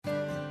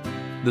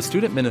The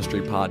student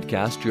ministry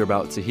podcast you're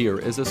about to hear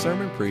is a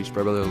sermon preached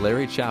by Brother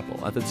Larry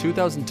Chappell at the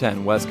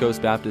 2010 West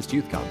Coast Baptist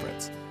Youth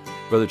Conference.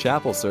 Brother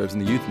Chappell serves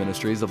in the youth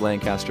ministries of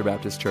Lancaster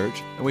Baptist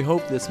Church, and we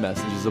hope this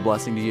message is a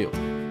blessing to you.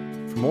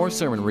 For more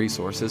sermon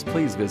resources,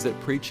 please visit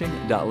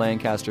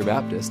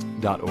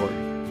preaching.lancasterbaptist.org.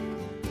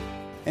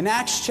 In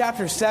Acts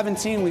chapter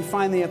 17, we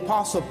find the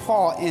Apostle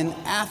Paul in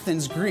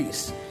Athens,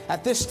 Greece.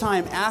 At this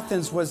time,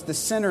 Athens was the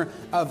center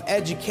of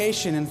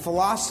education and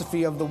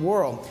philosophy of the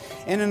world.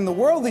 And in the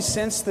worldly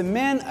sense, the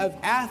men of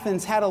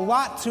Athens had a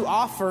lot to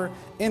offer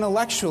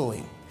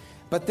intellectually,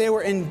 but they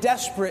were in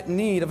desperate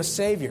need of a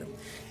Savior.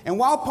 And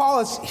while Paul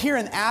is here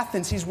in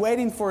Athens, he's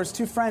waiting for his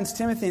two friends,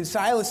 Timothy and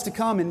Silas, to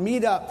come and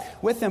meet up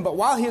with him. But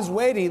while he's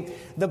waiting,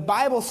 the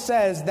Bible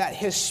says that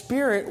his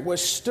spirit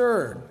was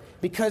stirred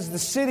because the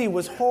city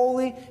was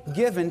wholly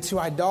given to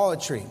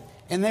idolatry.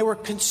 And they were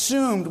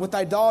consumed with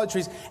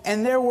idolatries.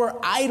 And there were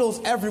idols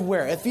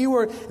everywhere. If you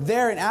were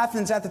there in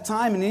Athens at the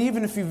time, and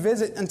even if you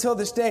visit until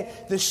this day,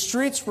 the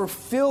streets were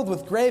filled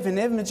with graven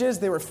images.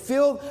 They were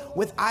filled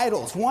with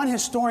idols. One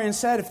historian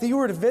said if you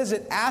were to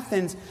visit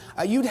Athens,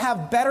 you'd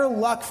have better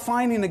luck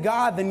finding a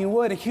god than you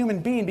would a human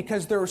being,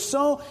 because there were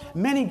so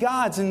many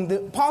gods. And the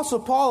Apostle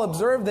Paul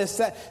observed this,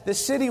 that the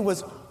city was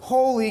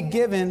wholly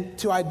given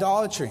to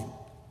idolatry.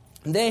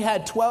 They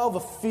had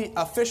 12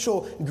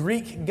 official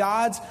Greek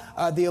gods,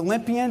 the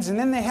Olympians, and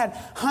then they had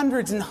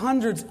hundreds and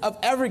hundreds of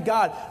every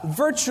god.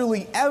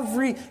 Virtually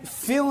every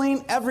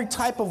feeling, every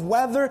type of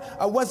weather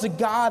was a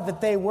god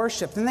that they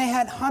worshipped. And they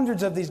had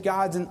hundreds of these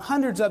gods and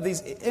hundreds of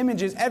these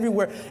images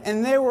everywhere.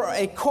 And they were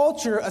a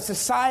culture, a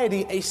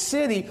society, a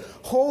city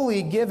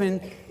wholly given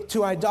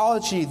to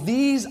idolatry.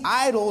 These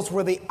idols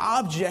were the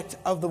object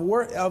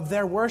of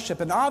their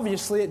worship, and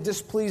obviously it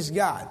displeased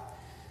God.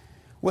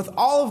 With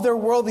all of their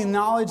worldly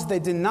knowledge, they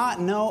did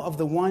not know of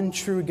the one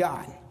true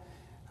God.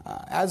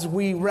 As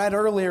we read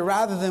earlier,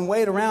 rather than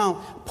wait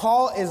around,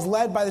 Paul is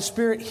led by the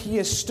Spirit. He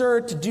is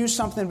stirred to do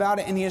something about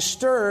it, and he is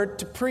stirred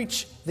to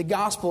preach the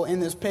gospel in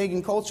this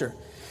pagan culture.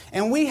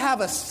 And we have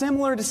a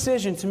similar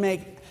decision to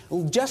make,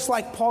 just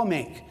like Paul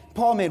made.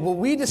 Will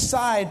we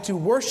decide to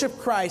worship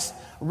Christ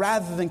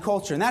rather than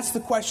culture? And that's the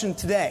question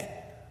today.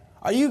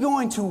 Are you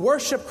going to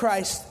worship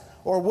Christ,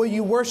 or will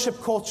you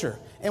worship culture?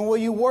 And will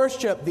you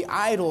worship the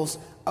idols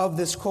of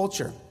this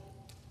culture?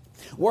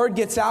 Word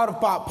gets out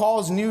about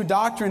Paul's new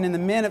doctrine, and the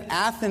men of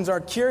Athens are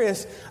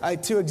curious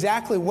to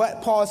exactly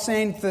what Paul is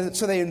saying.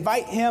 So they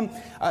invite him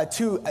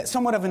to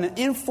somewhat of an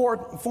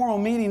informal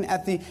meeting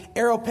at the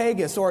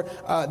Areopagus, or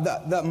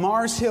the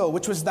Mars Hill,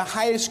 which was the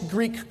highest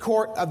Greek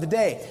court of the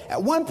day.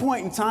 At one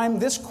point in time,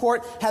 this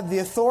court had the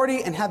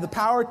authority and had the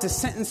power to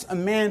sentence a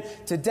man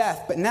to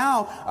death. But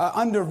now,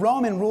 under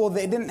Roman rule,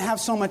 they didn't have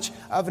so much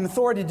of an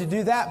authority to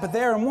do that, but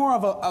they are more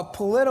of a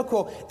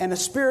political and a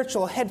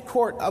spiritual head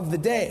court of the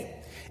day.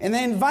 And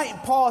they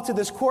invite Paul to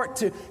this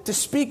court to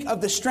speak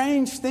of the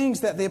strange things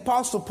that the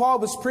Apostle Paul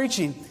was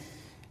preaching.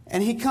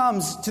 And he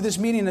comes to this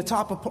meeting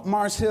atop of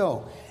Mars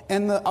Hill.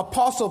 And the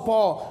Apostle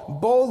Paul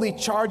boldly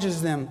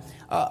charges them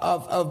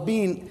of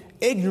being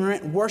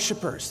ignorant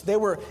worshipers. They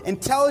were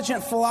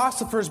intelligent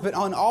philosophers, but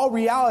in all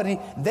reality,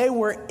 they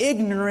were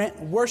ignorant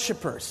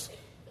worshipers.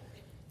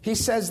 He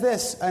says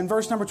this in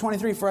verse number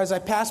 23, "For as I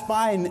passed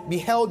by and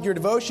beheld your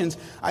devotions,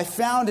 I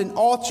found an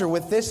altar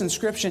with this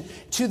inscription,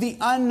 to the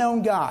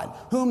unknown God,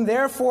 whom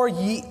therefore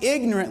ye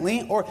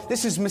ignorantly," or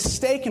this is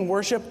mistaken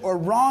worship or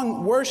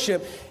wrong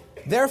worship,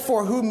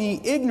 "therefore whom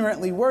ye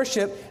ignorantly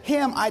worship,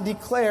 him I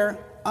declare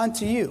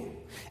unto you."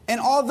 And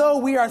although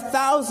we are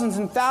thousands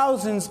and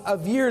thousands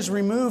of years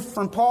removed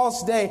from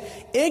Paul's day,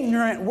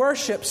 ignorant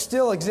worship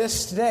still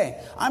exists today.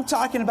 I'm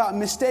talking about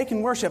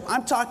mistaken worship.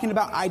 I'm talking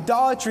about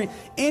idolatry,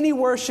 any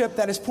worship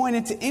that is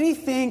pointed to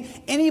anything,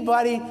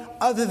 anybody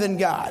other than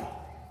God.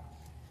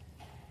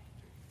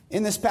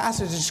 In this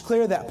passage, it's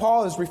clear that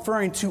Paul is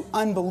referring to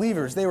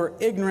unbelievers. They were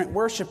ignorant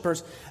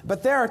worshipers.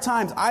 But there are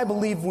times, I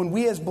believe, when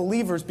we as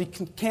believers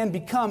can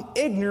become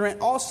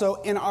ignorant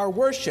also in our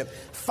worship.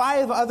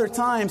 5 other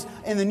times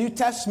in the New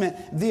Testament,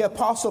 the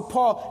Apostle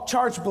Paul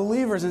charged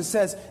believers and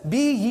says,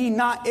 "Be ye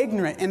not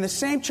ignorant." And the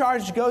same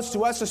charge goes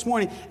to us this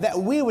morning,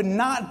 that we would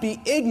not be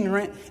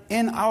ignorant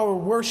in our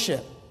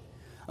worship.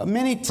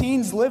 Many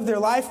teens live their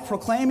life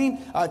proclaiming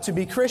to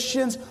be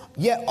Christians,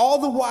 yet all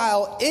the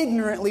while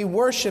ignorantly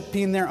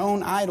worshiping their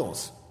own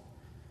idols.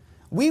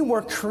 We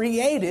were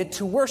created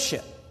to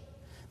worship.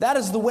 That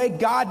is the way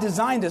God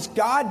designed us.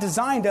 God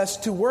designed us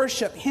to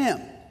worship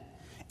Him.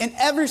 In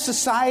every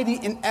society,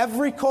 in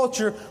every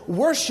culture,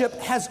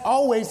 worship has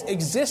always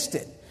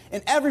existed.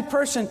 In every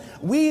person,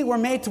 we were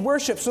made to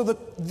worship. So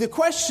the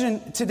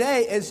question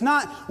today is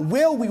not,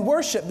 will we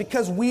worship?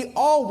 Because we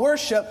all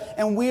worship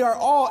and we are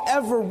all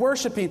ever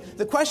worshiping.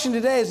 The question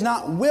today is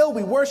not, will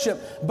we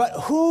worship? But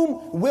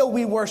whom will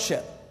we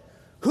worship?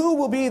 Who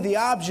will be the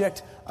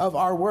object of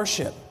our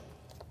worship?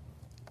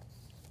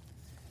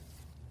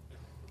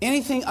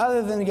 Anything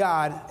other than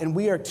God, and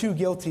we are too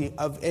guilty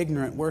of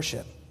ignorant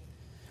worship.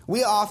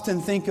 We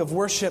often think of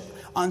worship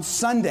on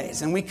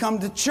Sundays, and we come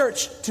to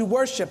church to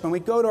worship, and we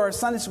go to our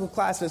Sunday school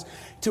classes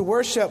to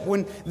worship,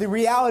 when the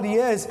reality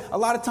is, a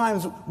lot of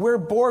times we're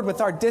bored with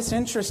our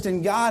disinterest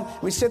in God.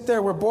 We sit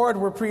there, we're bored,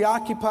 we're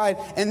preoccupied,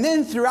 and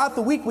then throughout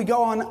the week we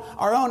go on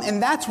our own,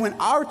 and that's when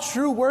our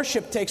true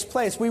worship takes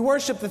place. We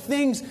worship the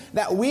things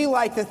that we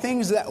like, the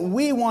things that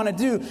we want to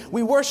do.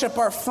 We worship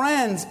our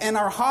friends and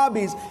our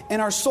hobbies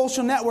and our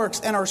social networks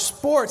and our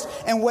sports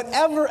and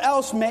whatever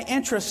else may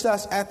interest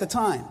us at the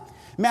time.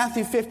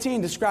 Matthew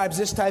 15 describes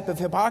this type of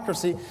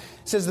hypocrisy. It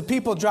says, the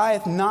people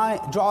draweth nigh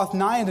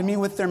unto me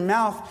with their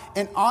mouth,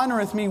 and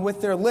honoreth me with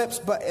their lips,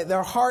 but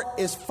their heart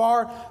is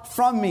far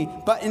from me.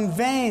 But in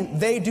vain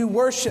they do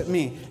worship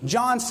me.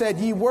 John said,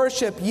 ye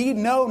worship, ye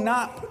know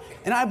not.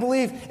 And I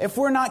believe if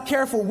we're not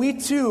careful, we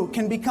too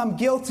can become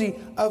guilty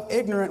of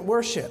ignorant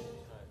worship.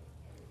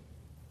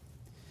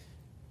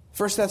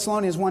 1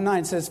 Thessalonians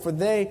 1:9 says, for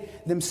they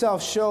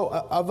themselves show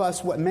of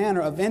us what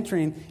manner of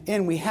entering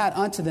in we had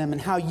unto them,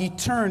 and how ye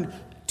turned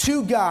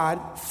to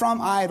God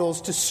from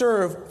idols to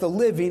serve the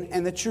living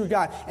and the true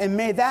God. And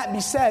may that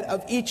be said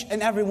of each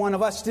and every one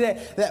of us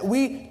today, that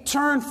we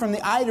turn from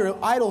the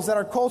idols that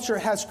our culture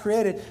has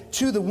created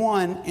to the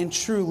one and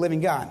true living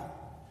God.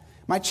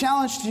 My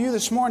challenge to you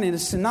this morning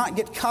is to not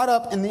get caught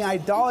up in the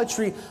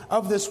idolatry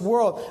of this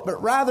world,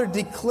 but rather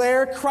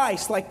declare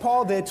Christ like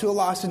Paul did to a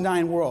lost and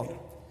dying world.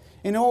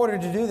 In order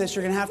to do this,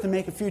 you're going to have to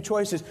make a few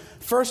choices.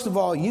 First of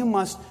all, you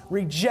must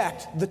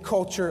reject the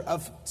culture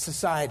of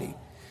society,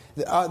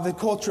 the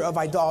culture of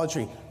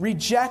idolatry.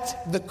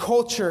 Reject the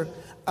culture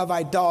of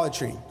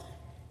idolatry.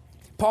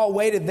 Paul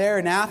waited there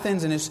in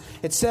Athens, and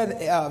it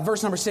said,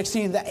 verse number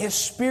 16, that his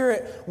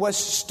spirit was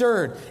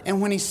stirred. And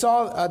when he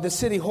saw the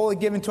city wholly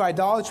given to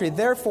idolatry,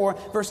 therefore,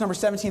 verse number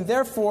 17,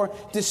 therefore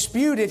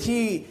disputed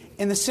he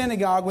in the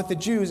synagogue with the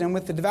Jews and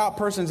with the devout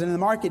persons, and in the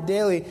market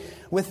daily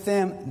with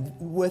them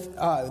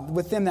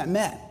that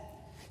met.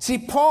 See,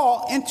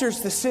 Paul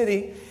enters the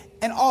city,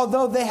 and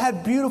although they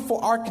had beautiful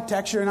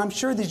architecture, and I'm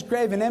sure these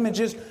graven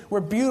images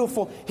were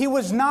beautiful, he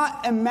was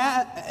not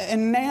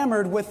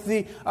enamored with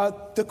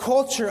the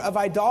culture of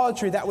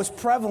idolatry that was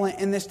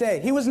prevalent in this day.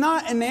 He was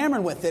not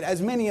enamored with it,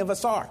 as many of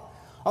us are.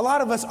 A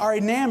lot of us are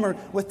enamored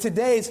with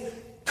today's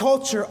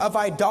culture of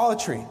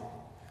idolatry.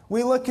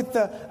 We look at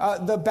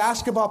the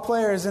basketball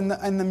players and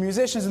the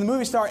musicians and the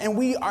movie star, and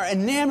we are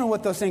enamored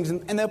with those things.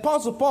 And the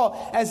Apostle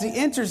Paul, as he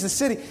enters the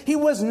city, he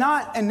was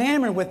not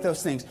enamored with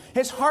those things.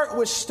 His heart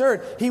was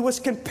stirred. He was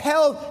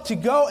compelled to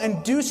go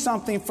and do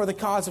something for the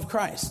cause of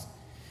Christ.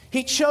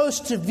 He chose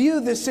to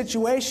view this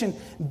situation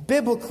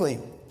biblically.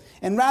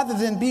 And rather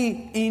than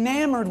be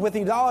enamored with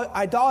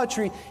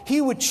idolatry, he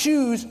would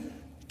choose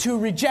to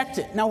reject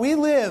it. Now, we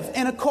live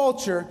in a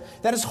culture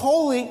that is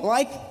wholly,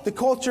 like the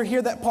culture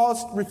here that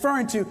Paul's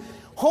referring to,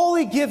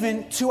 wholly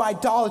given to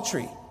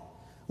idolatry.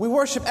 We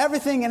worship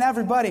everything and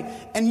everybody.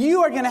 And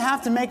you are going to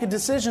have to make a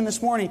decision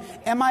this morning.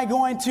 Am I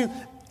going to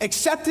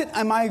accept it?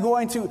 Am I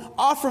going to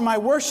offer my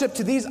worship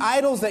to these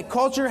idols that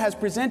culture has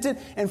presented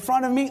in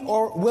front of me?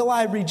 Or will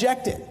I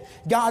reject it?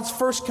 God's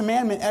first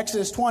commandment,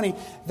 Exodus 20,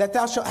 that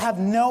thou shalt have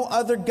no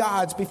other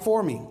gods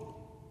before me.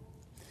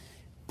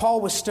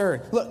 Paul was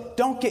stirred. Look,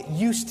 don't get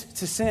used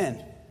to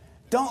sin.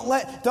 Don't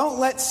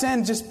let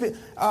sin just be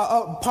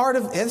a part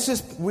of it. It's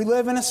just, we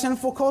live in a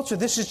sinful culture.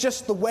 This is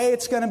just the way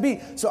it's going to be.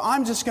 So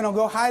I'm just going to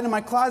go hide in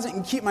my closet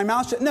and keep my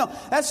mouth shut. No,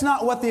 that's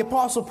not what the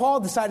Apostle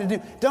Paul decided to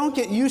do. Don't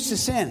get used to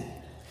sin.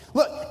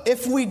 Look,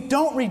 if we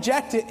don't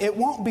reject it, it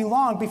won't be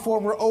long before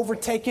we're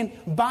overtaken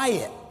by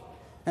it.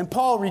 And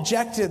Paul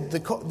rejected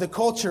the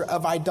culture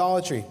of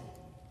idolatry.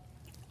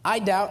 I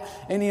doubt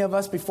any of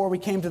us, before we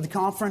came to the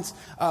conference,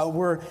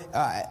 were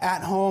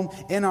at home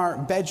in our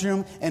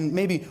bedroom and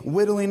maybe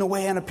whittling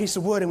away on a piece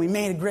of wood, and we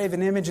made a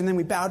graven image and then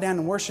we bowed down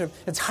and worship.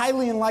 It's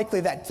highly unlikely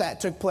that that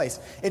took place.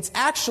 It's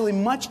actually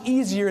much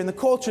easier in the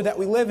culture that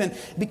we live in,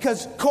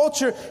 because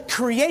culture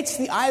creates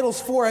the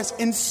idols for us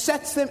and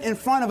sets them in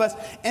front of us,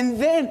 and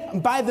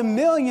then by the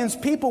millions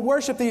people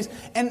worship these,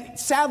 and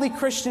sadly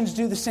Christians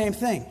do the same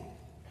thing.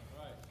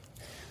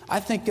 I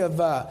think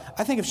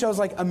of shows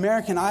like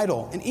American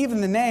Idol, and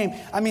even the name.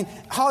 I mean,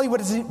 Hollywood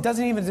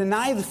doesn't even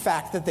deny the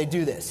fact that they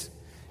do this.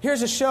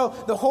 Here's a show,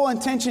 the whole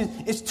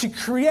intention is to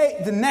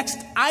create the next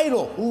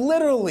idol,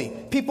 literally.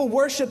 People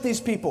worship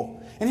these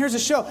people. And here's a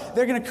show,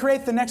 they're going to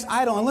create the next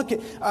idol. And look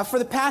at, for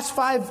the past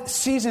 5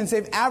 seasons,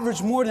 they've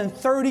averaged more than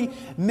 30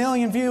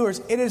 million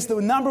viewers. It is the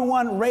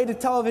 #1 rated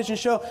television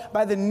show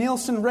by the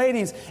Nielsen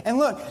ratings. And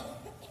look,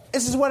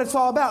 this is what it's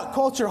all about.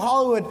 Culture,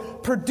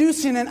 Hollywood,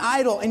 producing an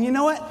idol. And you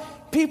know what?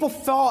 People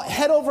fall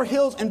head over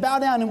heels and bow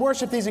down and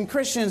worship these, and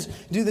Christians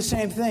do the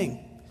same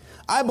thing.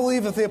 I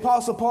believe if the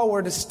Apostle Paul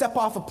were to step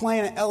off a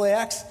plane at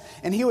LAX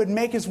and he would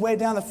make his way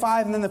down the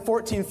 5 and then the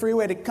 14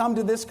 freeway to come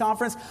to this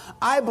conference,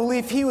 I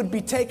believe he would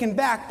be taken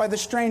back by the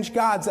strange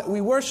gods that we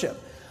worship.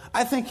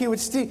 I think he would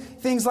see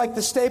things like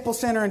the Staples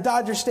Center and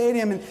Dodger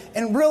Stadium,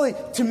 and really,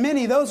 to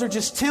many, those are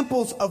just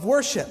temples of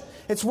worship.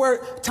 It's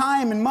where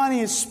time and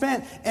money is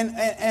spent,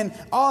 and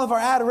all of our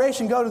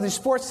adoration go to these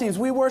sports teams.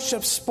 We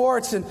worship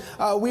sports, and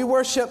we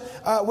worship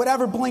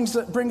whatever brings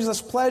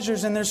us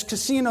pleasures, and there's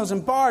casinos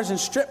and bars and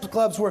strip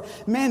clubs where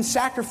men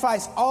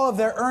sacrifice all of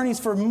their earnings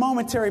for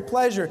momentary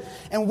pleasure.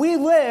 And we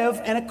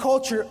live in a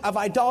culture of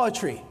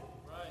idolatry.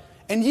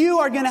 And you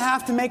are going to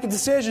have to make a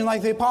decision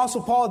like the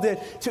Apostle Paul did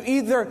to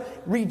either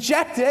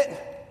reject it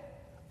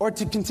or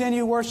to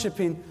continue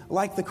worshiping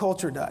like the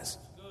culture does.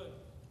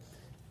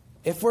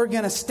 If we're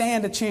going to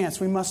stand a chance,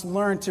 we must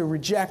learn to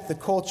reject the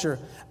culture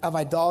of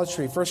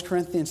idolatry. 1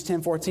 Corinthians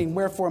 10:14,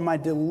 wherefore, my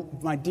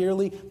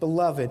dearly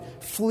beloved,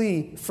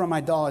 flee from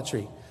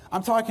idolatry.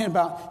 I'm talking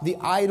about the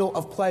idol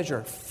of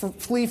pleasure.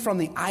 Flee from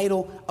the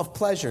idol of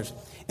pleasures.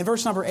 In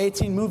verse number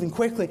 18, moving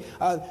quickly,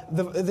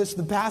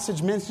 the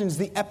passage mentions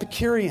the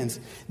Epicureans.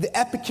 The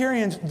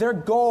Epicureans, their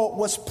goal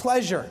was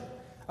pleasure.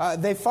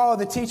 They followed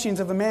the teachings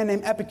of a man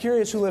named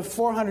Epicurus who lived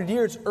 400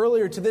 years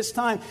earlier to this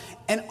time.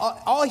 And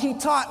all he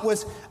taught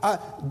was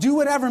do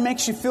whatever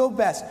makes you feel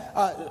best.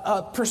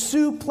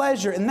 Pursue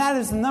pleasure. And that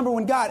is the number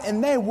one God.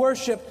 And they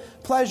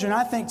worship pleasure. And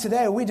I think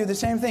today we do the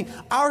same thing.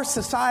 Our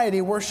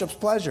society worships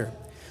pleasure.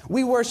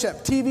 We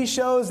worship TV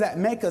shows that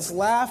make us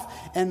laugh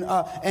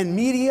and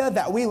media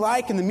that we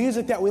like and the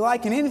music that we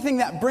like. And anything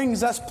that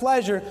brings us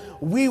pleasure,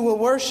 we will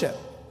worship.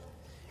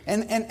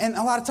 And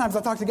a lot of times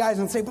I'll talk to guys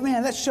and say, but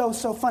man, that show is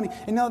so funny.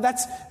 And no,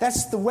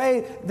 that's the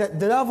way that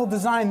the devil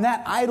designed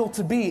that idol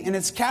to be. And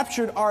it's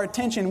captured our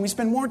attention. We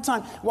spend more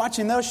time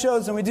watching those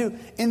shows than we do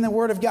in the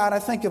Word of God. I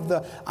think of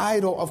the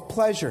idol of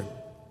pleasure.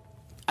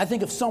 I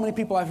think of so many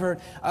people I've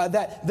heard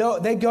that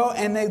they go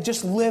and they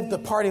just live the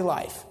party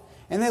life.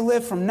 And they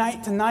live from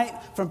night to night,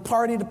 from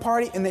party to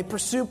party, and they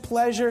pursue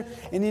pleasure.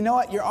 And you know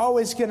what? You're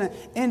always going to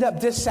end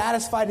up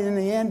dissatisfied in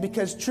the end,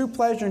 because true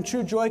pleasure and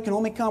true joy can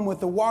only come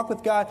with the walk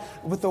with God,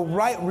 with the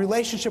right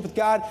relationship with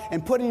God,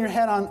 and putting your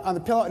head on the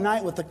pillow at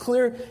night with a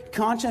clear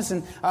conscience.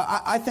 And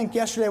I think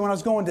yesterday when I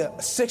was going to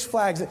Six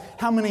Flags,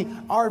 how many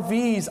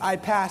RVs I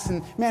passed.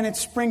 And man, it's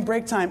spring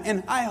break time.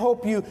 And I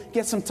hope you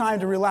get some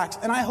time to relax.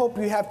 And I hope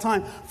you have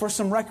time for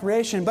some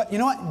recreation. But you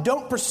know what?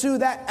 Don't pursue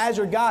that as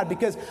your God,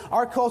 because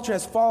our culture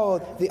has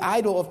followed the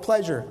idol of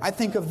pleasure. I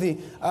think of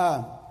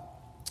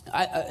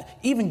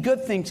even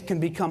good things can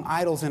become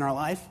idols in our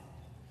life.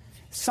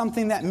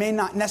 Something that may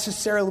not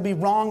necessarily be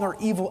wrong or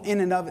evil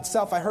in and of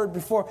itself. I heard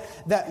before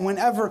that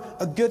whenever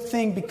a good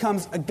thing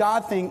becomes a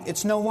God thing,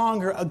 it's no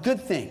longer a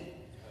good thing.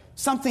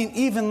 Something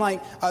even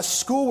like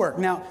schoolwork.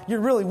 Now, you're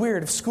really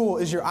weird if school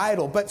is your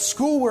idol, but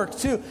schoolwork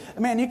too.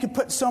 Man, you could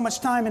put so much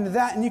time into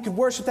that, and you could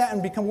worship that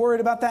and become worried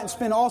about that and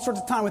spend all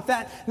sorts of time with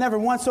that, never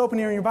once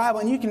opening your Bible,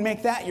 and you can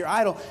make that your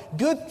idol.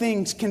 Good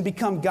things can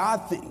become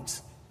God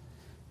things.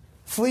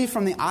 Flee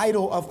from the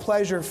idol of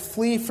pleasure.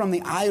 Flee from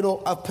the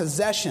idol of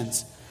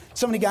possessions.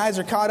 So many guys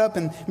are caught up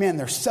in, man,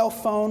 their cell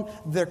phone,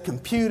 their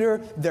computer,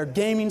 their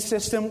gaming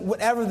system,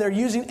 whatever they're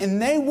using,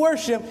 and they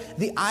worship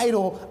the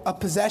idol of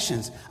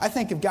possessions. I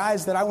think of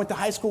guys that I went to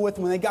high school with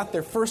when they got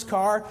their first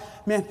car.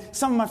 Man,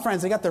 some of my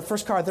friends, they got their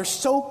first car. They're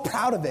so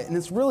proud of it, and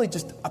it's really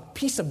just a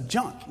piece of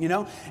junk, you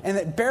know, and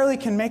it barely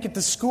can make it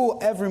to school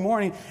every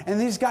morning. And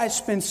these guys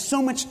spend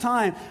so much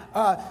time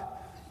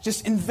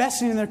just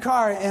investing in their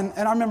car. And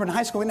I remember in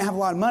high school, we didn't have a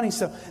lot of money,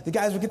 so the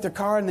guys would get their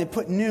car and they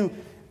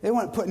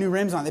wouldn't put new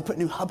rims on. They put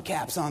new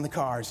hubcaps on the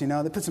cars, you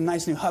know. They put some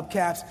nice new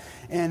hubcaps.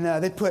 And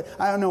they put,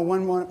 I don't know,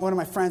 one of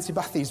my friends, he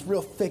bought these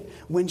real thick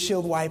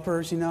windshield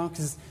wipers, you know,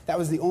 because that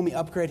was the only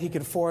upgrade he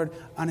could afford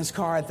on his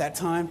car at that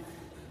time.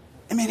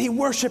 And man, he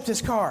worshiped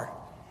his car.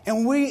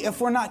 And we, if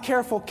we're not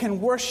careful,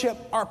 can worship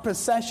our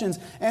possessions.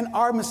 And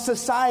our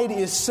society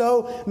is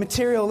so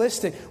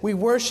materialistic. We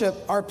worship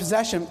our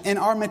possession. And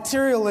our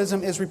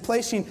materialism is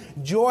replacing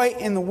joy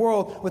in the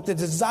world with the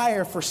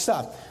desire for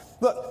stuff.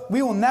 Look,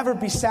 we will never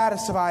be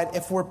satisfied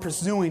if we're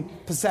pursuing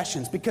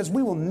possessions, because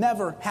we will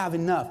never have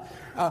enough.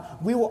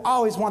 We will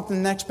always want the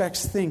next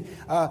best thing.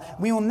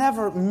 We will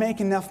never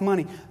make enough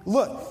money.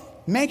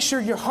 Look, make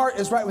sure your heart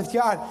is right with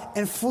God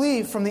and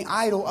flee from the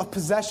idol of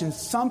possessions.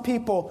 Some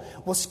people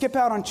will skip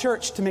out on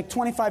church to make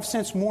 25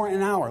 cents more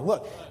an hour.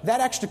 Look,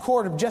 that extra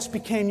quarter just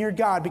became your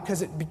God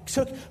because it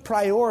took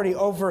priority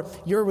over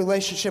your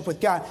relationship with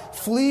God.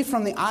 Flee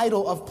from the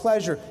idol of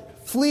pleasure.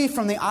 Flee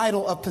from the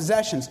idol of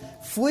possessions.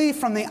 Flee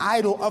from the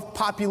idol of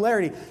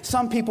popularity.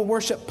 Some people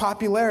worship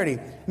popularity.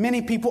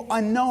 Many people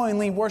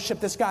unknowingly worship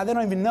this God. They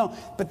don't even know.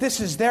 But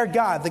this is their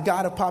God, the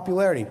God of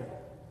popularity.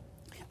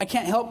 I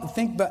can't help but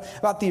think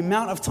about the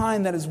amount of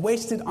time that is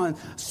wasted on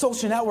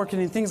social networking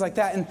and things like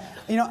that. And,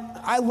 you know,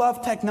 I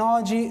love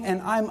technology,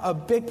 and I'm a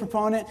big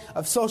proponent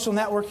of social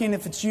networking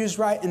if it's used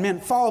right. And,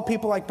 man, follow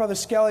people like Brother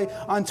Skelly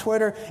on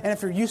Twitter. And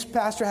if your youth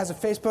pastor has a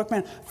Facebook,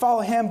 man,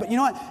 follow him. But you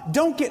know what?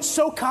 Don't get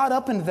so caught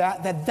up into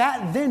that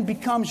then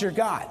becomes your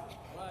God.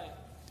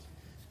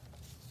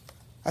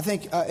 I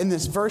think in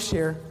this verse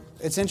here,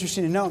 it's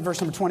interesting to note in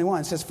verse number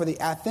 21, it says, for the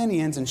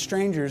Athenians and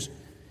strangers,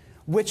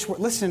 which were,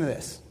 listen to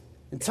this.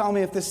 And tell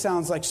me if this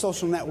sounds like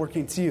social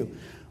networking to you.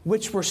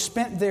 Which were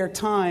spent their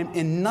time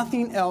in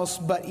nothing else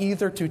but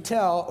either to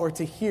tell or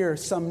to hear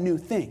some new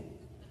thing.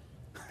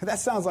 That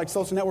sounds like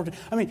social networking.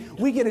 I mean,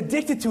 we get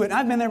addicted to it.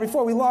 I've been there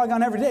before. We log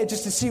on every day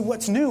just to see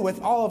what's new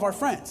with all of our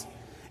friends.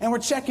 And we're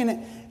checking it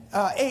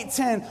 8,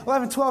 10,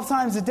 11, 12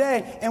 times a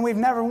day, and we've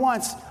never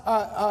once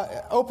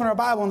opened our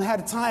Bible and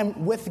had a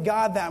time with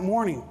God that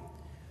morning.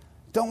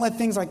 Don't let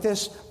things like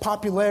this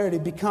popularity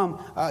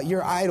become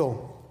your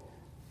idol.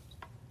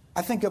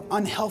 I think of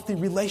unhealthy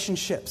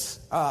relationships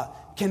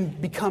can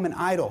become an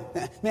idol.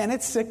 Man,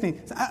 it's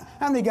sickening.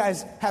 How many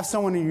guys have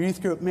someone in your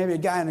youth group, maybe a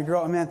guy and a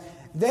girl, and man,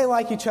 they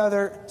like each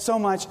other so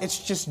much, it's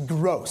just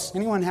gross.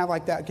 Anyone have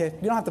like that? Okay,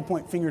 you don't have to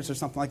point fingers or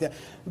something like that.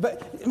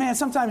 But man,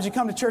 sometimes you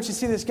come to church, you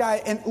see this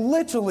guy, and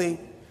literally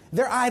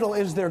their idol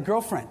is their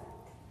girlfriend.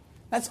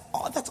 That's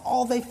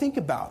all they think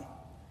about.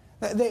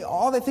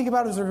 All they think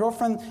about is their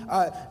girlfriend.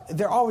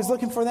 They're always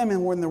looking for them,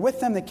 and when they're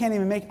with them, they can't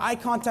even make eye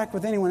contact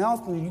with anyone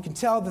else. And you can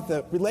tell that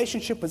the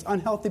relationship was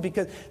unhealthy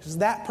because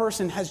that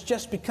person has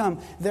just become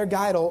their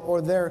idol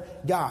or their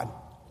God.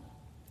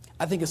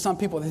 I think of some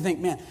people, they think,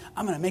 man,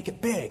 I'm going to make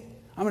it big.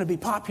 I'm going to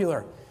be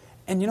popular.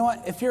 And you know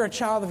what? If you're a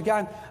child of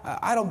God,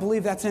 I don't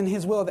believe that's in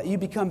His will that you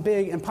become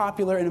big and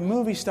popular and a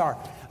movie star.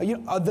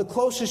 The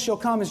closest you'll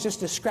come is just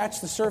to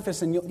scratch the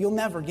surface, and you'll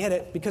never get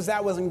it because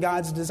that wasn't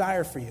God's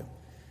desire for you.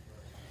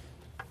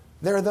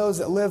 There are those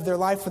that live their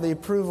life for the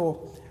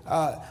approval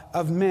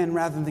of men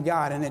rather than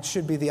God, and it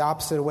should be the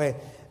opposite way.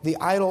 The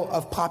idol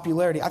of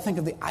popularity. I think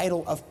of the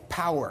idol of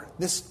power.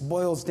 This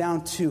boils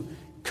down to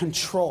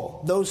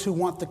control. Those who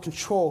want the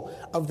control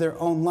of their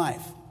own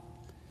life.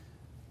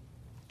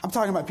 I'm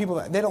talking about people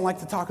that they don't like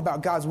to talk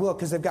about God's will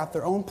because they've got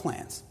their own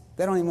plans.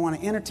 They don't even want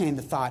to entertain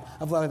the thought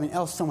of letting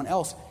someone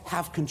else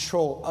have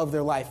control of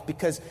their life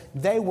because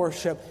they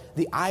worship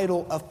the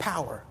idol of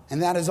power.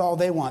 And that is all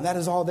they want. That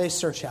is all they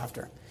search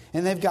after.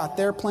 And they've got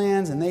their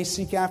plans and they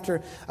seek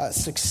after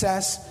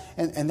success.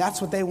 And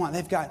that's what they want.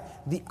 They've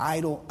got the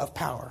idol of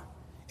power.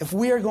 If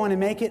we are going to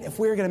make it, if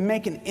we are going to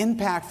make an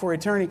impact for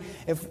eternity,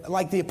 if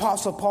like the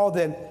Apostle Paul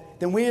did,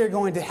 then we are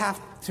going to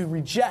have to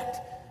reject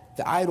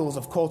the idols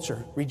of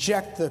culture,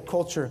 reject the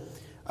culture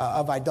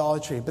of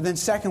idolatry. But then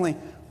secondly,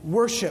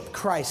 worship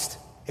Christ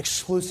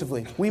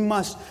exclusively. We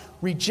must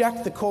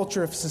reject the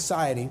culture of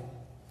society,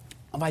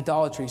 of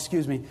idolatry,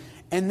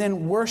 and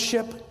then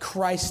worship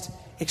Christ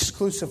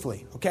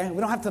exclusively. Okay?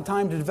 We don't have the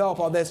time to develop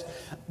all this,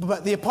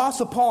 but the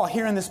Apostle Paul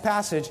here in this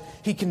passage,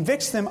 he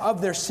convicts them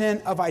of their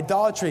sin of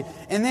idolatry,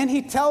 and then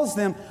he tells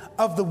them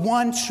of the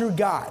one true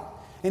God.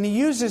 And he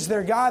uses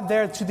their God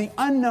there to the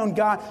unknown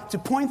God to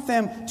point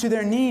them to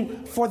their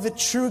need for the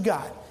true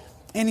God.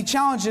 And he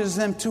challenges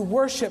them to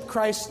worship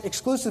Christ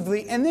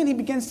exclusively. And then he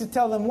begins to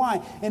tell them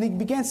why. And he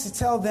begins to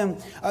tell them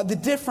the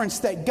difference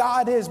that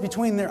God is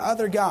between their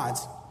other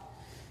gods.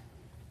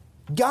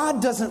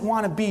 God doesn't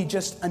want to be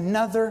just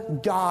another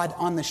God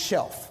on the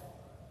shelf.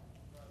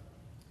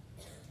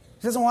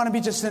 He doesn't want to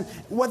be just...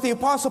 What the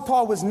Apostle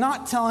Paul was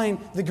not telling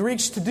the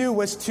Greeks to do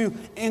was to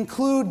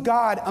include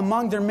God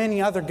among their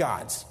many other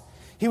gods.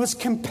 He was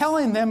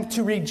compelling them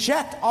to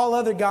reject all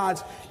other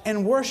gods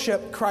and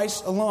worship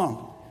Christ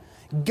alone.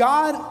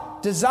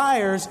 God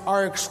desires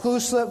our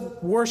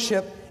exclusive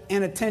worship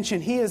and attention.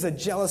 He is a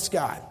jealous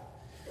God.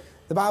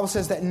 The Bible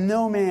says that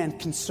no man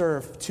can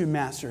serve two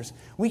masters.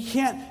 We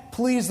can't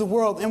please the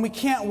world and we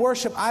can't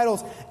worship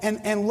idols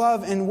and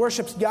love and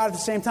worship God at the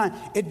same time.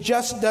 It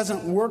just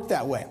doesn't work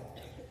that way.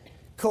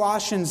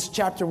 Colossians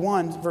chapter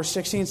 1, verse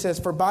 16 says,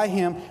 "For by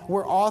Him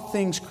were all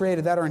things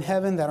created that are in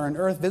heaven, that are in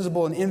earth,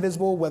 visible and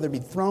invisible, whether it be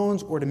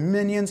thrones or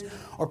dominions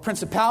or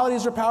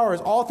principalities or powers.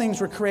 All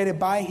things were created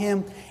by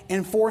Him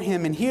and for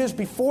Him. And He is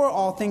before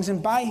all things,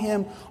 and by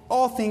Him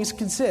all things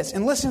consist."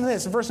 And listen to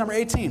this in verse number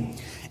 18.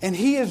 "And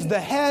He is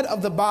the head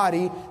of the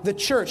body, the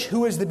church,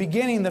 who is the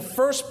beginning, the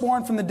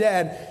firstborn from the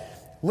dead."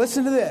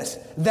 Listen to this.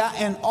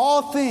 "That in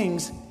all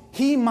things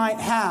He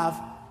might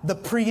have the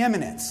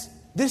preeminence."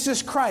 This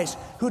is Christ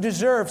who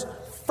deserves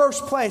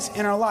first place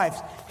in our lives.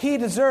 He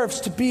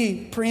deserves to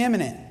be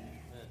preeminent.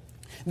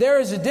 There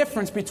is a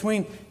difference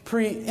between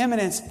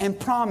preeminence and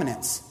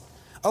prominence.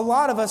 A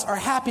lot of us are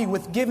happy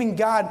with giving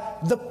God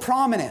the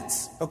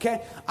prominence,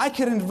 okay? I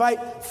could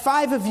invite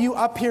 5 of you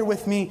up here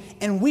with me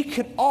and we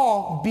could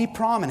all be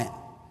prominent.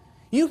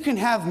 You can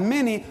have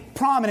many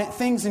prominent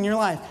things in your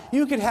life.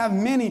 You could have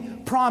many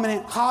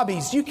prominent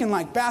hobbies. You can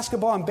like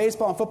basketball and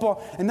baseball and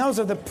football, and those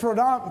are the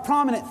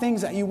prominent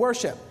things that you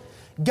worship.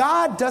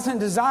 God doesn't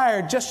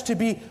desire just to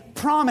be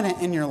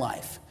prominent in your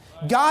life.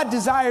 God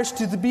desires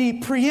to be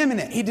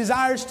preeminent. He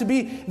desires to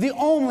be the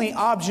only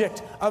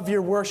object of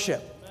your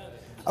worship.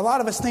 A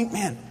lot of us think,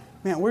 man,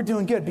 we're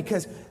doing good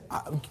because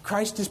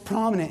Christ is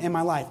prominent in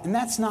my life. And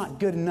that's not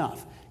good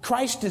enough.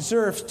 Christ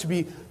deserves to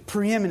be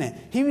preeminent.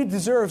 He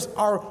deserves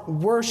our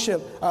worship,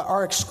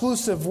 our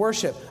exclusive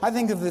worship. I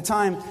think of the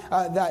time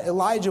that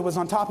Elijah was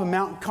on top of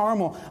Mount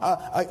Carmel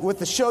with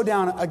the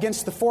showdown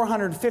against the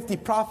 450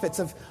 prophets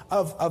of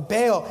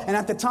Baal. And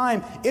at the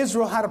time,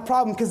 Israel had a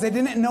problem because they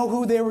didn't know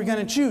who they were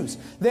going to choose.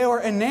 They were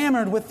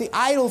enamored with the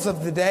idols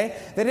of the day.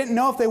 They didn't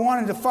know if they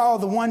wanted to follow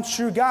the one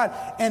true God.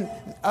 And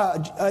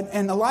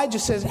Elijah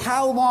says,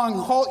 "How long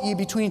halt ye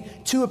between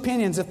two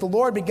opinions? If the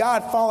Lord be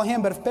God, follow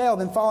him. But if Baal,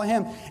 then follow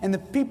him." And the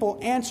people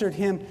answered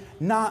him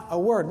not a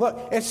word.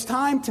 Look, it's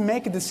time to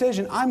make a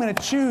decision. I'm going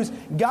to choose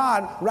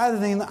God rather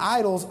than the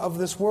idols of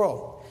this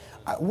world.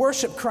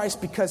 Worship Christ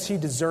because he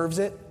deserves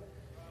it.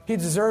 He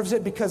deserves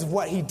it because of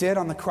what he did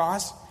on the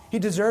cross. He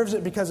deserves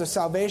it because of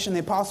salvation. The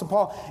Apostle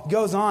Paul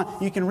goes on,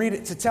 you can read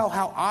it, to tell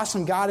how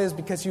awesome God is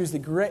because he was the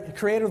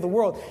creator of the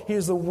world. He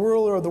is the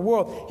ruler of the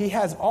world. He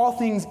has all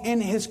things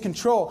in his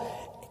control.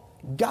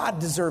 God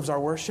deserves our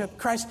worship.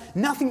 Christ,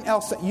 nothing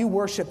else that you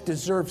worship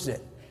deserves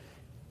it.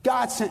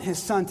 God sent his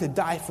son to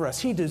die for us.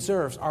 He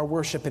deserves our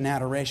worship and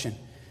adoration.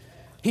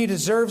 He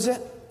deserves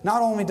it.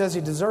 Not only does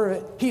he deserve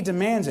it, he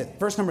demands it.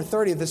 Verse number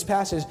 30 of this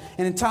passage,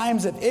 "And in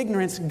times of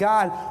ignorance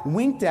God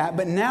winked at,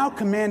 but now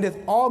commandeth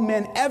all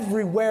men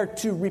everywhere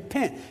to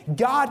repent."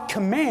 God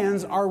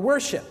commands our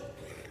worship.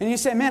 And you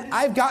say, "Man,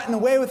 I've gotten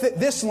away with it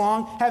this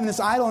long, having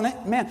this idol in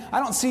it. Man, I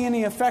don't see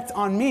any effect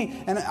on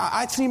me, and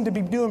I seem to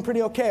be doing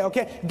pretty okay."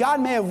 Okay, God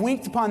may have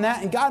winked upon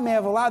that, and God may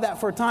have allowed that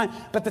for a time,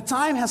 but the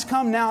time has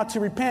come now to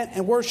repent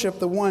and worship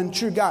the one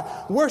true God.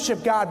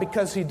 Worship God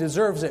because he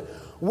deserves it.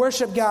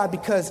 Worship God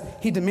because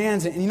he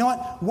demands it. And you know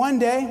what? One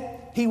day,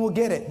 he will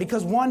get it.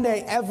 Because one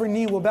day, every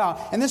knee will bow.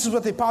 And this is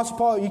what the Apostle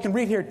Paul, you can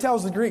read here,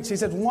 tells the Greeks. He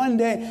says, one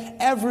day,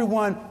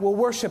 everyone will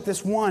worship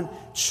this one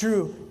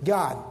true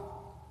God.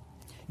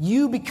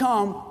 You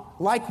become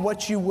like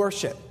what you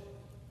worship.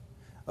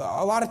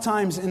 A lot of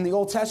times in the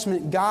Old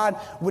Testament, God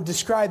would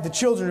describe the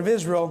children of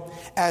Israel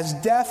as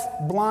deaf,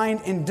 blind,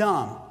 and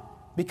dumb.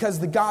 Because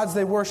the gods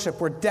they worship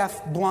were deaf,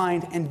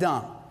 blind, and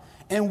dumb.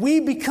 And we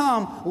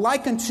become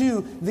like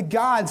unto the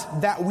gods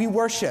that we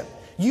worship.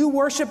 You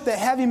worship the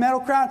heavy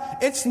metal crowd,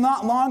 it's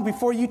not long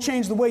before you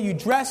change the way you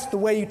dress, the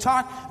way you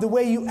talk, the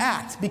way you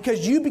act,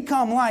 because you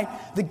become like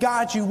the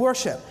gods you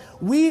worship.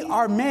 We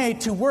are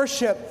made to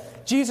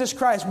worship Jesus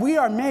Christ. We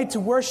are made to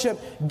worship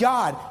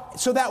God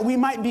so that we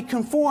might be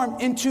conformed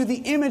into the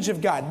image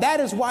of God. That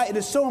is why it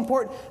is so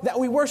important that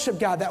we worship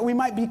God, that we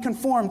might be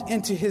conformed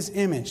into his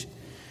image.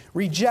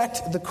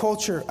 Reject the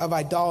culture of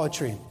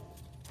idolatry.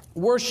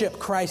 Worship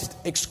Christ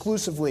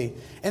exclusively.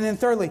 And then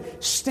thirdly,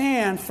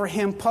 stand for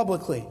him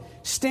publicly.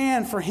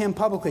 Stand for him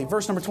publicly.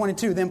 Verse number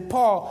 22, "Then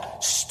Paul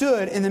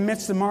stood in the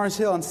midst of Mars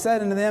Hill and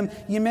said unto them,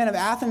 Ye men of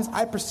Athens,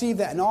 I perceive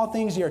that in all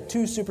things ye are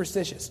too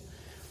superstitious."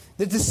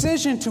 The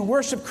decision to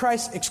worship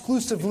Christ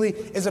exclusively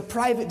is a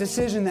private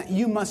decision that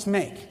you must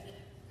make.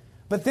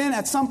 But then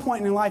at some point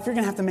in your life, you're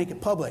going to have to make it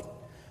public.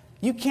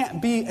 You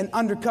can't be an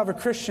undercover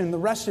Christian the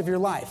rest of your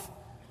life.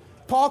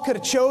 Paul could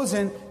have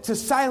chosen to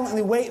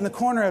silently wait in the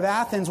corner of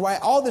Athens while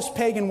all this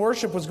pagan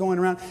worship was going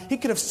around. He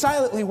could have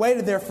silently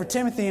waited there for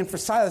Timothy and for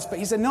Silas. But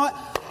he said, "No,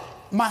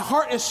 my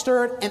heart is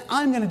stirred and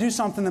I'm going to do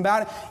something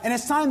about it." And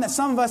it's time that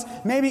some of us,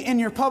 maybe in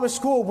your public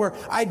school where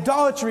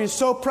idolatry is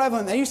so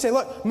prevalent, that you say,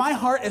 "Look, my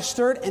heart is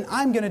stirred and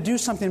I'm going to do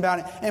something about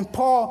it." And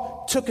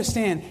Paul took a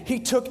stand. He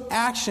took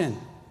action.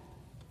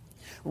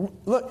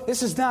 Look,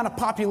 this is not a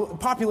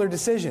popular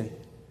decision.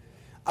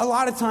 A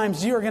lot of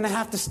times you are going to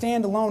have to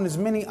stand alone, as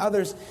many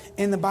others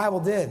in the Bible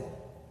did.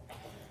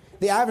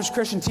 The average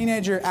Christian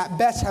teenager at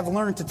best have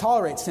learned to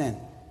tolerate sin.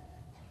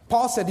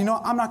 Paul said, "You know,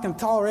 I'm not going to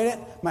tolerate it.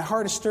 My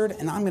heart is stirred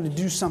and I'm going to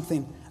do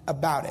something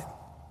about it."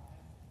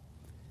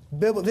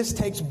 This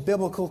takes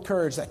biblical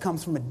courage that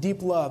comes from a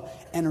deep love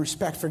and a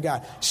respect for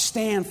God.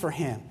 Stand for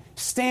him.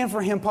 Stand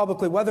for him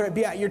publicly, whether it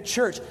be at your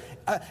church,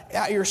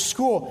 at your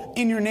school,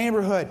 in your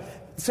neighborhood.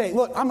 Say,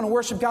 "Look, I'm going to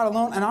worship God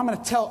alone and I'm going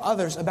to tell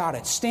others about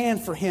it."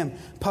 Stand for him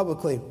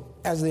publicly,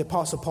 as the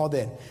Apostle Paul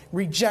did.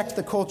 Reject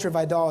the culture of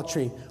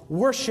idolatry.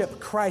 Worship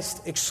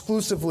Christ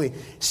exclusively.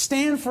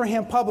 Stand for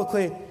him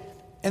publicly.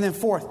 And then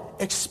fourth,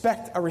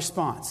 expect a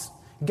response.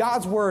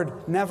 God's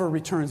word never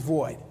returns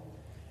void.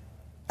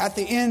 At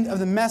the end of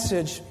the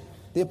message,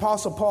 the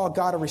Apostle Paul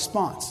got a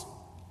response.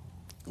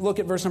 Look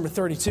at verse number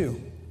 32.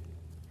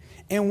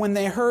 "And when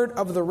they heard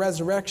of the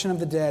resurrection of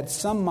the dead,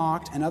 some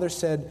mocked and others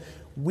said,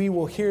 We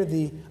will hear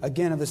thee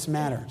again of this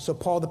matter. So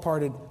Paul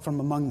departed from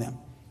among them."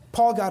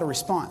 Paul got a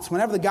response.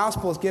 Whenever the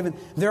gospel is given,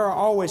 there are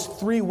always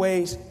three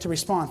ways to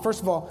respond.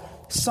 First of all,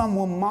 some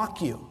will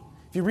mock you.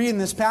 If you read in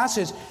this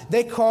passage,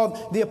 they called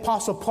the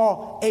Apostle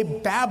Paul a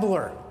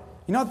babbler.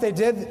 You know what they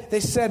did? They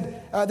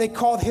said, they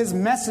called his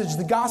message,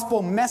 the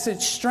gospel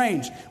message,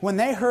 strange. When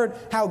they heard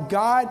how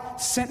God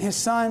sent his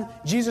son,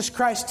 Jesus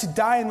Christ, to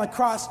die on the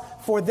cross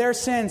for their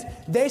sins,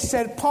 they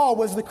said Paul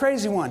was the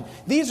crazy one.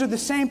 These are the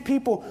same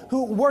people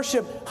who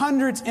worship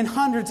hundreds and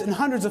hundreds and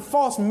hundreds of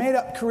false,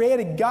 made-up,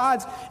 created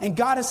gods and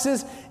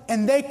goddesses,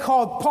 and they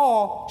called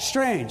Paul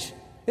strange.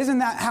 Isn't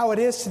that how it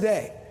is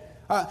today?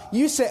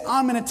 You say,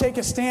 "I'm going to take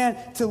a stand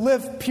to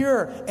live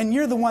pure," and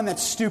you're the one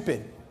that's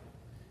stupid.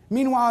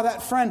 Meanwhile,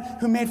 that friend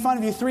who made fun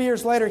of you 3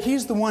 years later,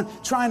 he's the one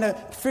trying to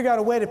figure out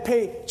a way to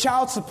pay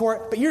child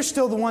support, but you're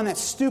still the one that's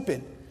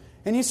stupid.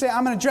 And you say,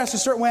 I'm going to dress a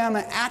certain way, I'm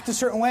going to act a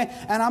certain way,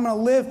 and I'm going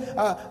to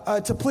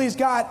live to please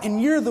God, and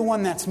you're the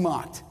one that's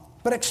mocked.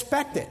 But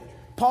expect it.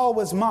 Paul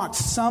was mocked.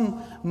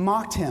 Some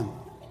mocked him.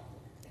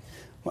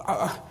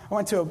 I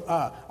went to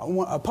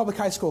a public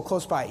high school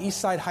close by,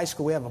 Eastside High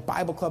School. We have a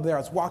Bible club there. I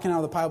was walking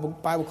out of the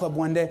Bible club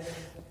one day,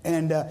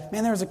 and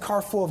man, there was a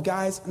car full of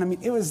guys, and I mean,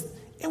 it was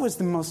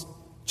the most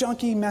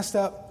junky, messed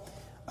up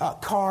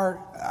car.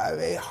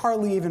 It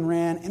hardly even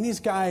ran, and these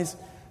guys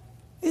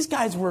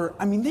were,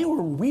 I mean, they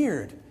were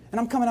weird. And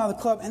I'm coming out of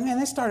the club, and man,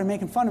 they started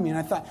making fun of me, and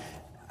I thought,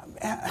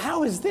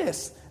 how is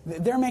this?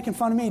 They're making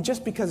fun of me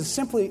just because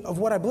simply of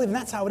what I believe, and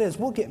that's how it is.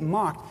 We'll get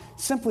mocked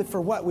simply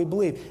for what we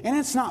believe. And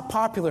it's not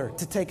popular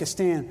to take a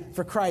stand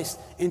for Christ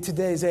in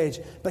today's age,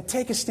 but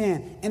take a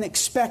stand and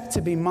expect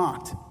to be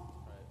mocked.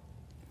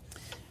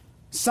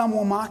 Some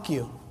will mock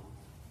you.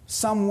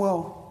 Some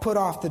will put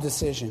off the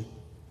decision.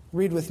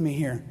 Read with me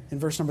here in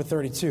verse number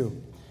 32.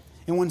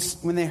 And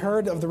when they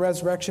heard of the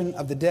resurrection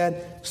of the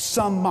dead,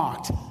 some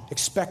mocked,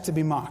 expect to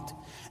be mocked.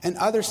 And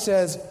others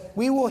says,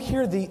 we will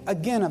hear thee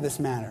again of this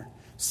matter.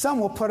 Some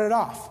will put it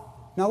off.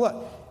 Now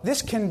look,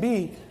 this can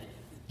be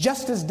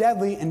just as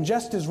deadly and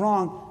just as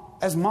wrong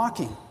as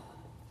mocking,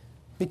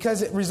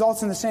 because it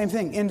results in the same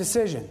thing,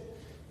 indecision.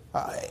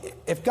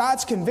 If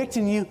God's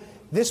convicting you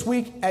this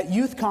week at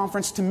youth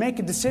conference to make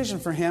a decision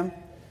for Him,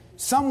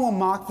 some will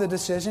mock the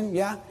decision,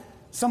 yeah.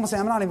 Some will say,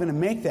 I'm not even going to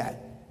make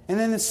that. And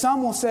then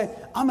some will say,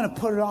 I'm going to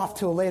put it off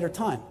to a later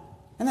time.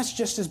 And that's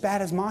just as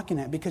bad as mocking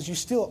it, because you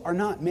still are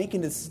not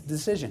making this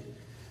decision.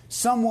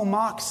 Some will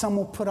mock, some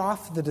will put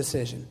off the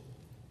decision.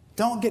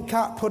 Don't get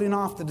caught putting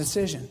off the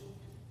decision.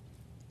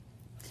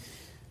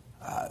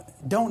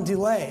 Don't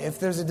delay. If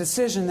there's a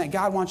decision that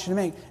God wants you to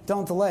make,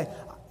 don't delay.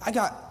 I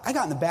got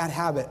in the bad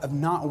habit of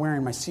not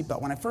wearing my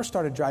seatbelt. When I first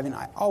started driving,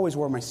 I always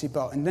wore my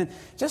seatbelt. And then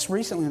just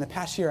recently, in the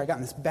past year, I got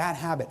in this bad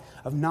habit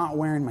of not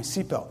wearing my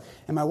seatbelt.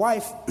 And my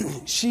wife,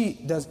 she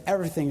does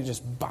everything to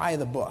just buy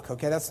the book,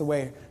 okay? That's the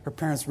way her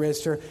parents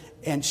raised her.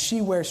 And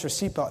she wears her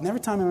seatbelt. And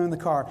every time I'm in the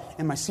car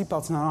and my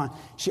seatbelt's not on,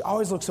 she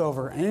always looks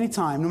over. And any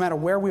time, no matter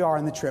where we are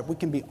in the trip, we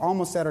can be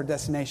almost at our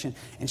destination,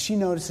 and she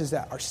notices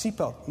that my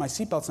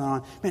seatbelt's not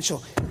on. Man,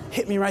 she'll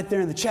hit me right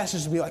there in the chest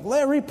and she'll be like,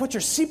 Larry, put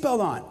your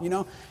seatbelt on, you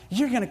know?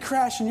 You're going to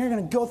crash and you're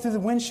going to go through the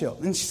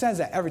windshield. And she says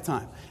that every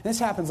time. And this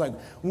happens like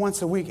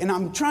once a week. And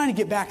I'm trying to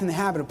get back in the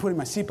habit of putting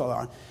my seatbelt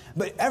on.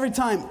 But every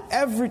time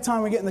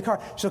we get in the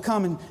car, she'll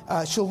come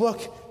and she'll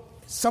look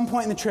some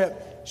point in the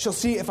trip. She'll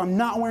see if I'm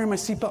not wearing my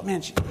seatbelt.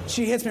 Man,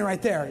 she hits me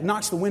right there,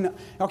 knocks the wind out.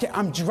 Okay,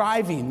 I'm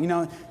driving. You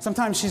know,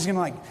 sometimes she's going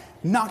to like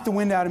knock the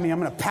wind out of me. I'm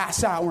going to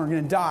pass out and we're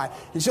going to die.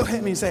 And she'll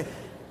hit me and say,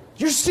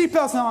 your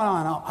seatbelt's not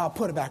on. I'll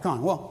put it back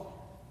on. Well,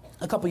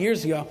 a couple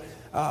years ago,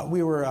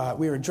 we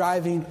were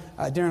driving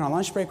during our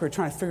lunch break. We were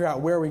trying to figure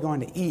out where we were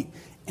going to eat.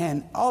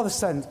 And all of a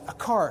sudden, a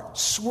car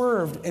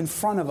swerved in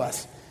front of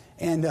us.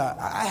 And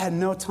I had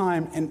no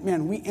time. And,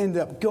 man, we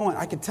ended up going.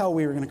 I could tell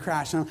we were going to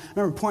crash. And I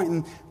remember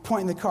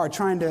pointing the car,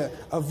 trying to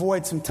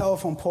avoid some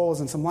telephone poles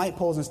and some light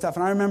poles and stuff.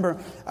 And I remember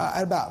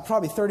at about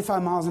probably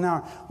 35 miles an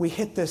hour, we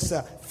hit this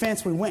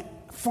fence. We went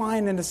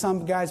flying into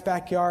some guy's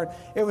backyard.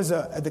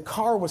 The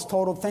car was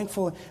totaled.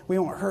 Thankfully, we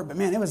weren't hurt. But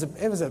man, it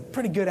was a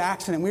pretty good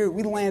accident.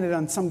 We landed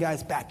on some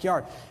guy's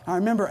backyard. And I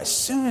remember as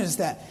soon as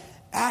that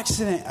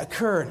accident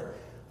occurred,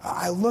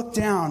 I looked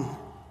down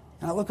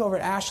and I look over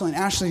at Ashley. And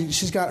Ashley,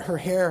 she's got her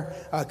hair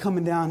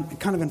coming down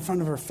kind of in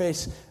front of her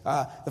face.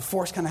 The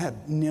force kind of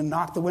had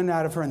knocked the wind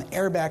out of her, and the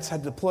airbags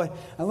had deployed.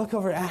 I look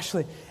over at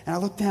Ashley and I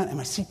look down, and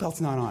my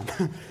seatbelt's not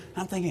on.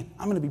 I'm thinking,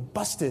 I'm going to be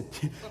busted.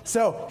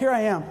 So here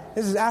I am.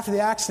 This is after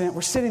the accident.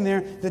 We're sitting there.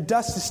 The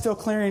dust is still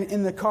clearing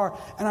in the car.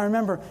 And I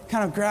remember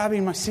kind of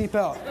grabbing my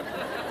seatbelt.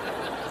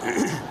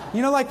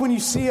 You know, like when you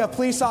see a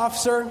police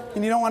officer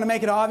and you don't want to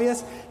make it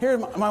obvious? Here,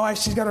 my wife,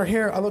 she's got her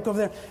hair. I look over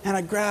there, and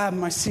I grab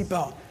my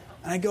seatbelt.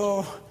 And I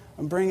go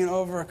and bring it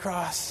over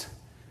across.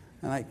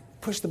 And I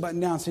push the button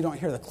down so you don't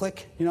hear the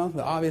click, you know,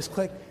 the obvious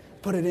click.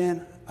 Put it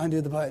in,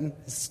 undo the button.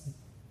 It's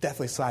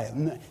deathly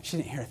silent. She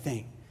didn't hear a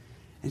thing.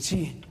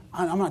 And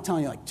I'm not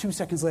telling you, like 2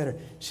 seconds later,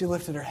 she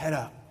lifted her head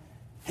up.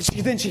 And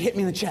then she hit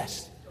me in the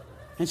chest.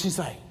 And she's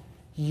like,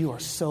 you are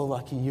so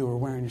lucky you were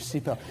wearing your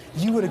seatbelt.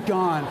 You would have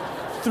gone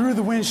through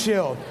the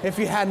windshield if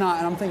you had not.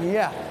 And I'm thinking,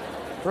 yeah,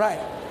 right.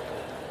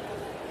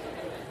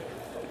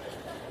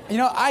 You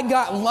know, I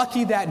got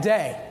lucky that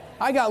day.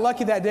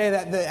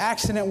 That the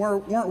accident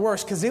weren't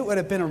worse, because it would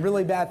have been a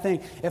really bad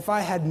thing if I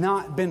had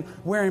not been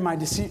wearing my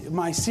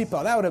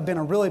seatbelt. That would have been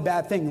a really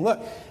bad thing. Look,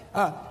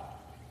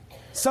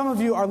 some of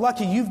you are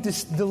lucky you've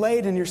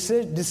delayed in your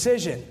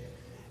decision.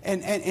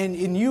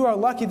 And you are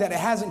lucky that it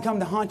hasn't come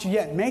to haunt you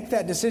yet. Make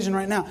that decision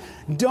right now.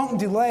 Don't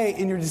delay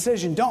in your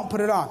decision. Don't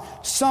put it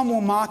off. Some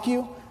will mock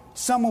you.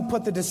 Some will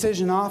put the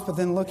decision off. But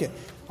then look at,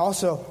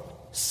 also,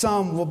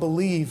 some will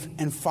believe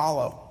and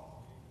follow.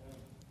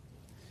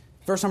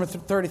 Verse number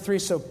 33,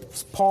 so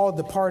Paul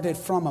departed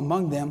from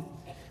among them,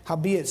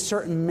 howbeit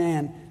certain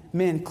men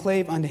men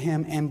clave unto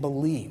him and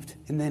believed.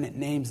 And then it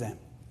names them.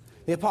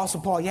 The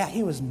Apostle Paul,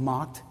 he was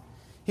mocked.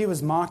 He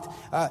was mocked.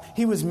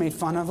 He was made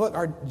fun of. Look,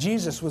 our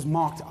Jesus was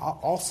mocked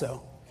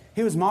also.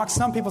 He was mocked.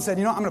 Some people said,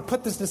 I'm going to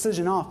put this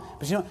decision off.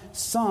 But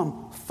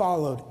some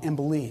followed and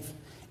believed.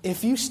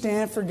 If you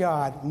stand for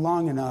God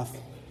long enough,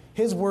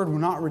 his word will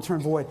not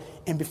return void.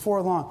 And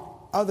before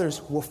long,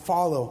 others will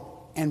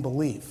follow and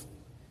believe.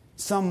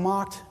 Some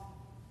mocked,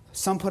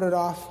 some put it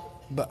off,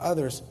 but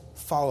others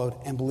followed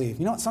and believed.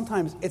 You know what?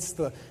 Sometimes it's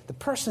the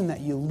person that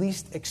you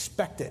least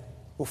expect it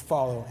will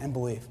follow and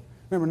believe.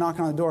 I remember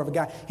knocking on the door of a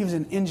guy. He was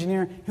an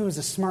engineer. He was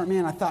a smart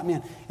man. I thought,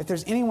 man, if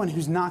there's anyone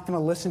who's not going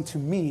to listen to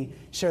me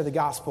share the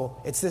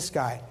gospel, it's this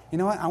guy. You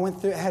know what? I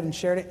went through ahead and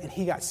shared it, and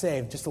he got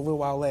saved just a little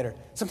while later.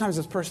 Sometimes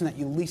it's the person that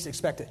you least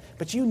expect it,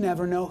 but you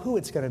never know who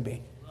it's going to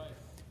be.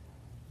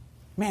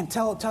 Man,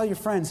 tell your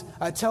friends.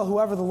 Tell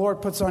whoever the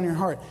Lord puts on your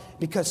heart,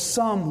 because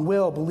some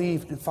will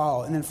believe and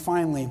follow. And then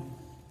finally,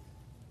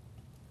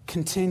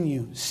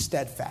 continue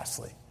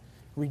steadfastly.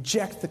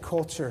 Reject the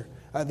culture,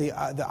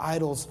 the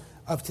idols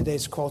of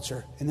today's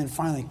culture, and then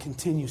finally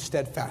continue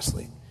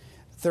steadfastly.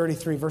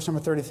 33, verse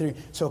number 33.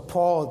 So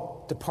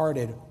Paul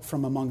departed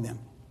from among them.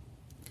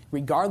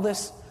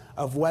 Regardless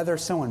of whether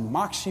someone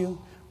mocks you,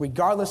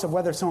 regardless of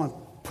whether someone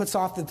puts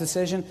off the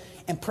decision,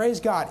 and praise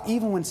God,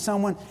 even when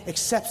someone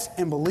accepts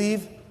and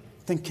believes,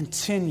 then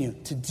continue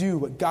to do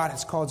what God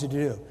has called you to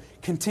do.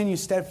 Continue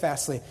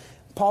steadfastly.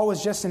 Paul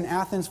was just in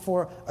Athens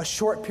for a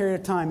short period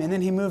of time, and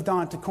then he moved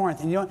on to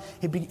Corinth. And you know what?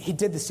 He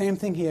did the same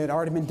thing he had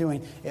already been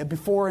doing.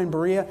 Before in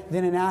Berea,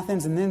 then in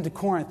Athens, and then to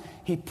Corinth.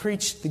 He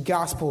preached the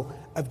gospel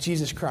of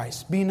Jesus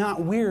Christ. Be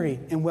not weary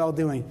in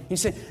well-doing. He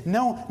said,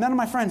 no, none of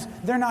my friends,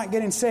 they're not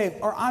getting saved,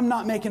 or I'm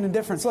not making a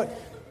difference. Look,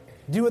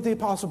 do what the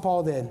Apostle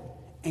Paul did,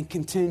 and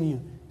continue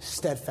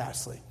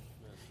steadfastly.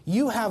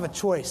 You have a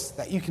choice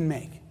that you can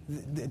make.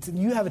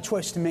 You have a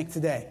choice to make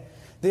today.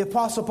 The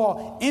Apostle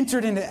Paul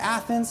entered into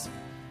Athens.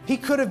 He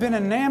could have been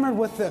enamored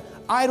with the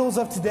idols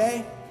of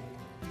today.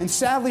 And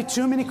sadly,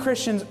 too many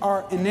Christians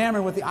are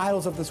enamored with the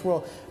idols of this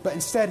world. But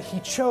instead, he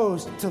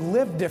chose to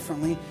live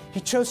differently. He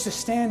chose to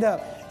stand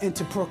up and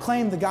to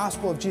proclaim the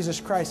gospel of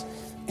Jesus Christ.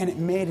 And it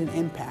made an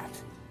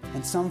impact.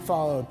 And some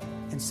followed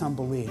and some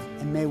believed.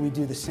 And may we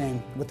do the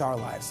same with our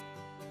lives.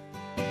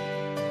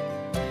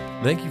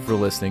 Thank you for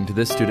listening to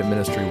this Student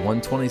Ministry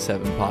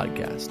 127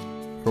 podcast.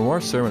 For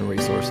more sermon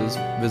resources,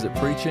 visit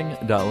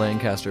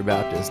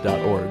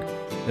preaching.lancasterbaptist.org.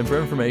 And for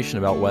information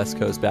about West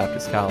Coast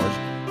Baptist College,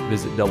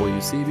 visit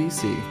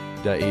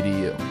wcbc.edu.